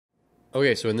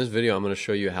Okay, so in this video, I'm going to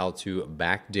show you how to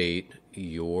backdate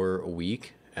your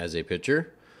week as a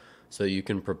pitcher so you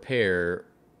can prepare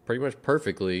pretty much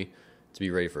perfectly to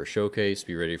be ready for a showcase,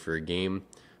 be ready for a game.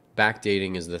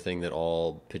 Backdating is the thing that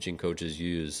all pitching coaches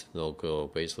use. They'll go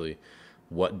basically,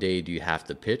 what day do you have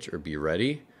to pitch or be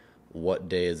ready? What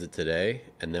day is it today?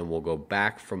 And then we'll go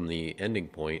back from the ending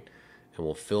point and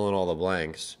we'll fill in all the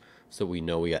blanks so we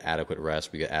know we got adequate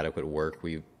rest, we got adequate work.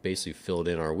 We basically filled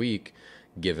in our week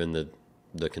given the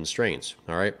constraints.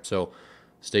 All right, so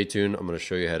stay tuned. I'm going to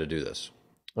show you how to do this.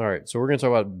 All right, so we're going to talk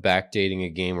about backdating a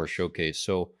game or showcase.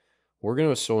 So we're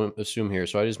going to assume here,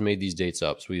 so I just made these dates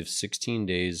up. So we have 16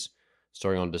 days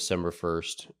starting on December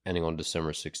 1st, ending on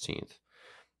December 16th.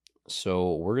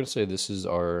 So we're going to say this is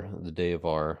the day of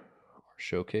our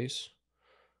showcase.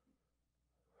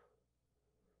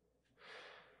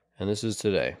 And this is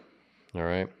today. All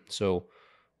right, so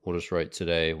we'll just write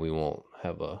today. We won't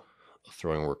have a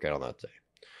throwing workout on that day.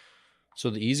 So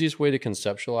the easiest way to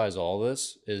conceptualize all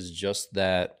this is just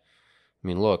that, I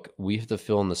mean, look, we have to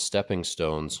fill in the stepping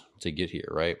stones to get here,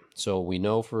 right? So we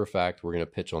know for a fact we're going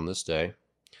to pitch on this day.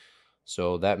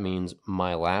 So that means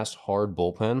my last hard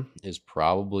bullpen is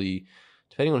probably,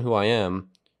 depending on who I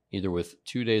am, either with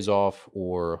 2 days off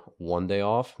or 1 day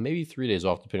off, maybe 3 days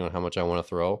off, depending on how much I want to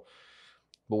throw.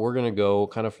 But we're going to go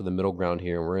kind of for the middle ground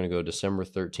here, and we're going to go December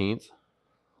 13th,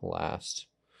 last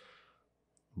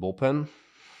bullpen.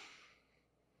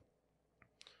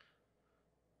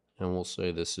 And we'll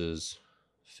say this is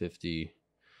 50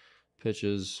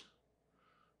 pitches,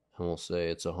 and we'll say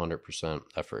it's 100%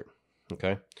 effort.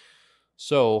 Okay,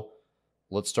 so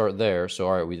let's start there. So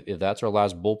all right, if that's our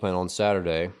last bullpen on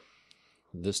Saturday,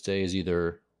 this day is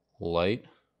either light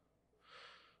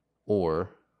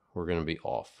or we're going to be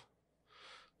off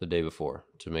the day before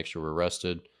to make sure we're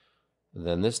rested.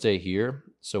 Then this day here,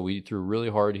 so we threw really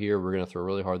hard here, we're going to throw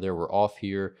really hard there, we're off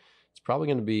here. It's probably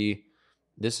going to be,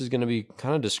 this is going to be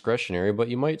kind of discretionary, but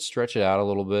you might stretch it out a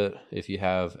little bit if you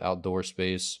have outdoor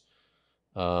space.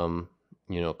 Come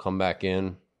back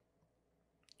in.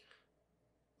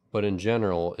 But in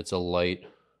general, it's a light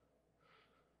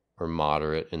or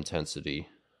moderate intensity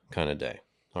kind of day.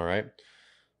 All right.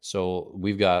 So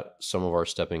we've got some of our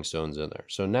stepping stones in there.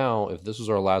 So now, if this was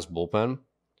our last bullpen,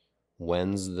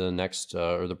 when's the next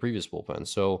or the previous bullpen?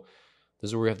 So this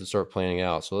is where we have to start planning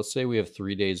out. So let's say we have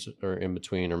 3 days or in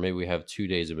between, or maybe we have 2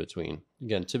 days in between.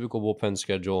 Again, typical bullpen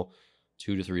schedule,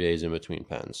 2 to 3 days in between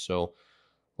pens. So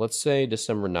let's say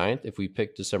December 9th. If we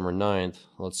pick December 9th,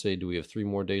 let's say, do we have 3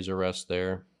 more days of rest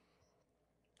there?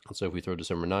 Let's say if we throw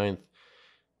December 9th,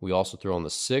 we also throw on the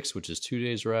 6th, which is 2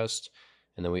 days rest.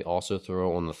 And then we also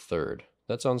throw on the 3rd.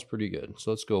 That sounds pretty good.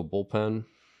 So let's go bullpen.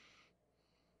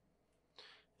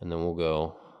 And then we'll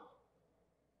go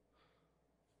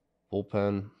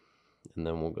bullpen, and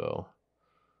then we'll go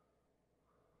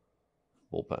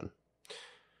bullpen.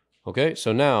 Okay,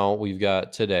 so now we've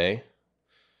got today,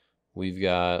 we've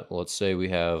got, let's say we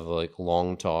have like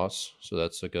long toss. So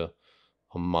that's like a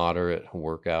moderate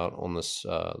workout on this,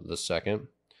 the second.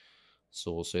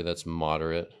 So we'll say that's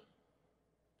moderate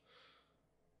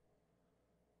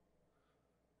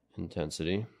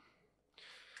intensity.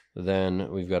 Then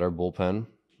we've got our bullpen.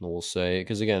 And we'll say,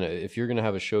 because again, if you're going to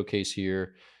have a showcase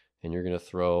here and you're going to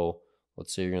throw,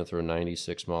 let's say you're going to throw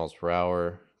 96 miles per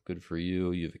hour, good for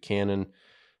you. You have a cannon.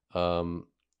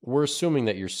 We're assuming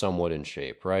that you're somewhat in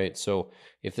shape, right? So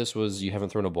if this was, you haven't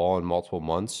thrown a ball in multiple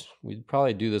months, we'd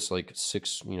probably do this like a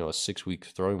 6-week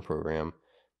throwing program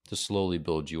to slowly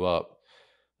build you up.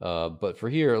 But for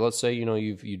here, let's say,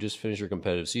 you just finished your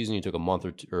competitive season, you took a month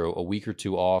or two, or a week or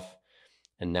two off,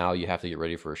 and now you have to get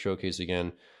ready for a showcase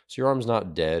again. So your arm's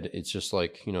not dead. It's just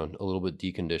like, a little bit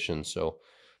deconditioned. So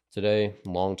today,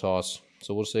 long toss.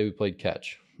 So we'll say we played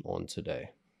catch on today.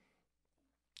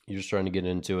 You're just trying to get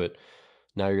into it.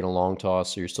 Now you're going to long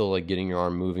toss. So you're still like getting your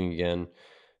arm moving again.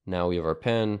 Now we have our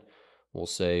pen. We'll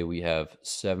say we have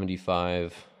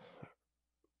 75%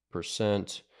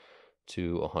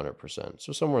 to 100%.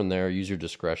 So somewhere in there, use your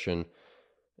discretion,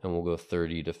 and we'll go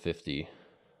 30 to 50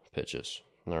 pitches.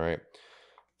 All right.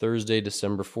 Thursday,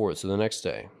 December 4th. So the next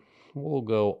day, we'll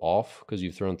go off because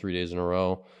you've thrown 3 days in a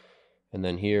row. And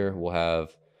then here we'll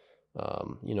have, a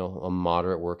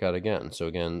moderate workout again. So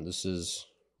again, this is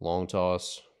long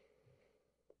toss.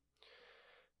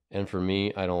 And for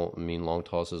me, I don't mean long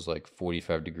toss is like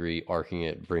 45-degree, arcing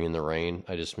it, bringing the rain.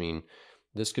 I just mean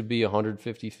this could be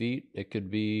 150 feet. It could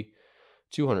be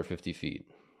 250 feet,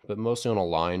 but mostly on a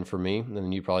line for me. And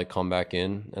then you probably come back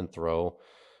in and throw,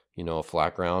 a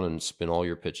flat ground and spin all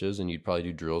your pitches, and you'd probably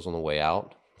do drills on the way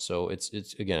out. So it's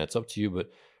again, it's up to you,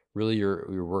 but really your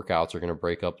workouts are going to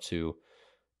break up to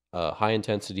high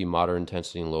intensity, moderate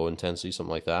intensity, and low intensity,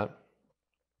 something like that.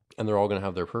 And they're all going to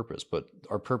have their purpose. But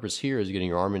our purpose here is getting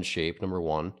your arm in shape, number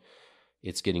one.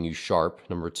 It's getting you sharp,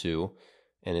 number two.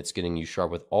 And it's getting you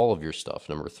sharp with all of your stuff,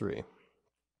 number three.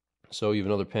 So you have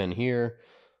another pen here.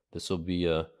 This will be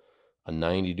a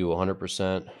 90 to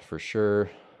 100% for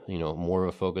sure. You know, more of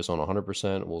a focus on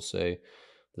 100%. We'll say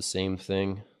the same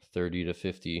thing, 30 to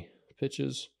 50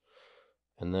 pitches.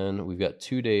 And then we've got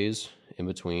 2 days in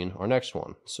between our next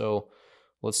one. So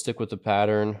let's stick with the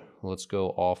pattern. Let's go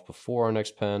off before our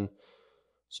next pen.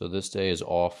 So this day is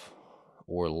off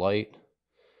or light.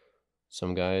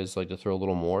 Some guys like to throw a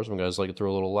little more. Some guys like to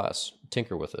throw a little less.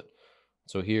 Tinker with it.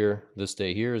 So here, this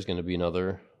day here is going to be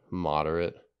another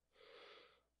moderate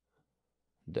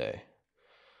day.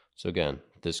 So again,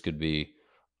 this could be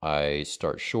I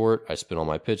start short, I spin all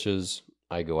my pitches,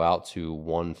 I go out to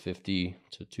 150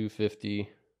 to 250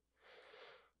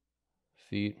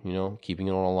 feet, you know, keeping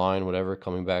it on a line, whatever,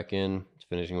 coming back in,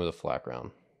 finishing with a flat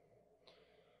ground.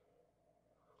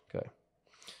 Okay.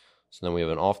 So then we have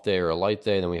an off day or a light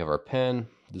day. Then we have our pen.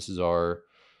 This is our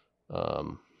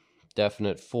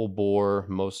definite full bore.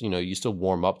 Most, you know, you still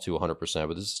warm up to 100%,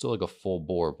 but this is still like a full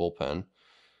bore bullpen.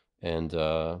 And,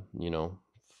 you know,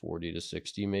 40 to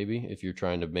 60 maybe, if you're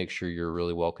trying to make sure you're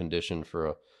really well conditioned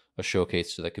for a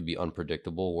showcase that could be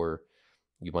unpredictable, where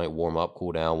you might warm up,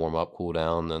 cool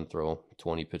down, then throw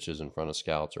 20 pitches in front of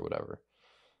scouts or whatever.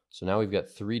 So now we've got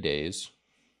 3 days.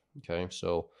 Okay,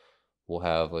 so we'll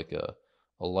have like a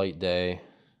light day,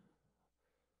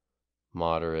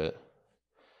 moderate,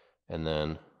 and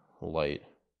then light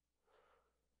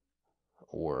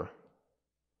or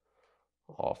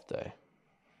off day.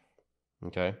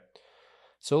 Okay,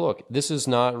 so look, this is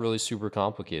not really super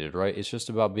complicated, right? It's just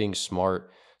about being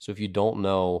smart. So if you don't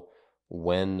know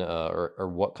when or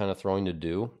what kind of throwing to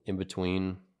do in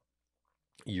between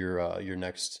your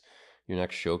next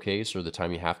showcase or the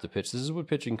time you have to pitch, this is what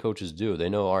pitching coaches do. They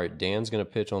know, all right, Dan's going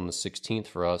to pitch on the 16th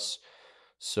for us,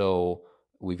 so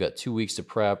we've got 2 weeks to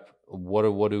prep. What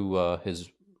do his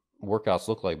workouts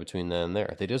look like between then and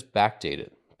there? They just backdate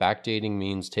it. Backdating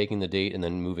means taking the date and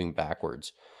then moving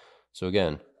backwards. So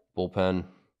again, bullpen,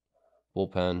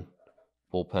 bullpen,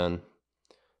 bullpen,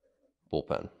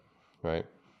 bullpen, right?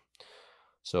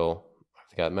 So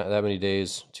I've got that many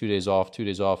days, 2 days off, 2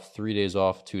 days off, 3 days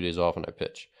off, 2 days off, and I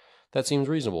pitch. That seems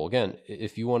reasonable. Again,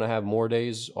 if you want to have more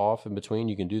days off in between,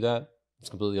 you can do that. It's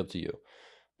completely up to you.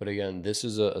 But again, this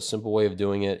is a simple way of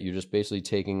doing it. You're just basically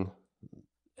taking,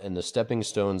 and the stepping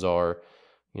stones are,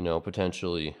 you know,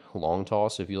 potentially long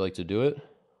toss if you like to do it.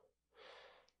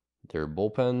 They're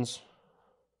bullpens.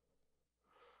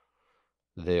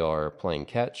 They are playing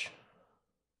catch.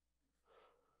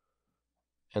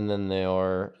 And then they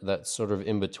are that sort of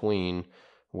in between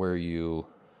where you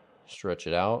stretch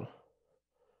it out.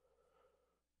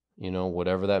 You know,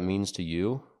 whatever that means to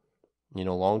you. You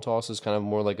know, long toss is kind of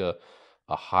more like a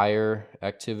higher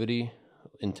activity,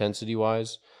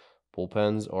 intensity-wise.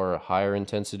 Bullpens are a higher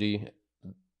intensity.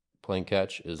 Playing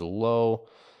catch is low.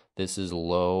 This is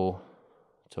low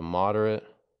to moderate.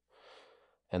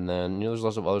 And then, you know, there's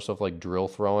lots of other stuff like drill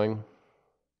throwing.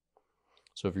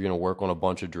 So if you're going to work on a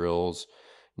bunch of drills,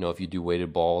 you know, if you do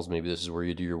weighted balls, maybe this is where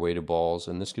you do your weighted balls.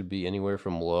 And this could be anywhere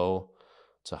from low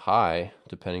to high,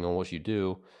 depending on what you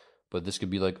do. But this could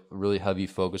be like really heavy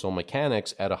focus on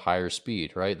mechanics at a higher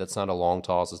speed, right? That's not a long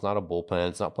toss. It's not a bullpen.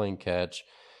 It's not playing catch.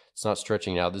 It's not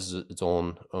stretching out. This is its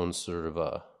own sort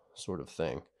of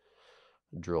thing.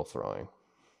 Drill throwing,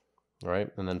 right?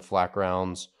 And then flat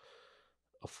grounds.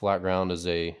 A flat ground is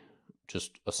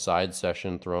just a side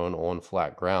session thrown on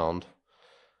flat ground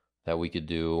that we could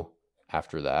do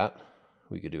after that.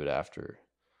 We could do it after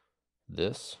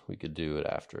this. We could do it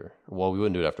after, well, we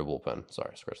wouldn't do it after bullpen.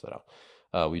 Sorry, scratch that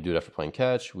out. We do it after playing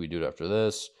catch. We do it after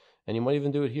this. And you might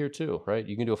even do it here too, right?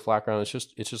 You can do a flat ground.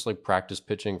 It's just like practice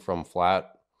pitching from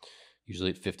flat,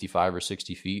 usually at 55 or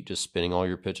 60 feet, just spinning all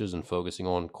your pitches and focusing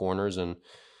on corners and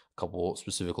a couple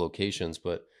specific locations.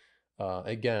 But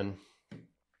again,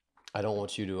 I don't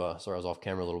want you to, sorry, I was off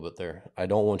camera a little bit there. I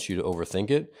don't want you to overthink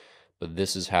it, but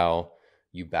this is how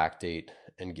you backdate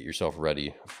and get yourself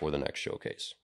ready for the next showcase.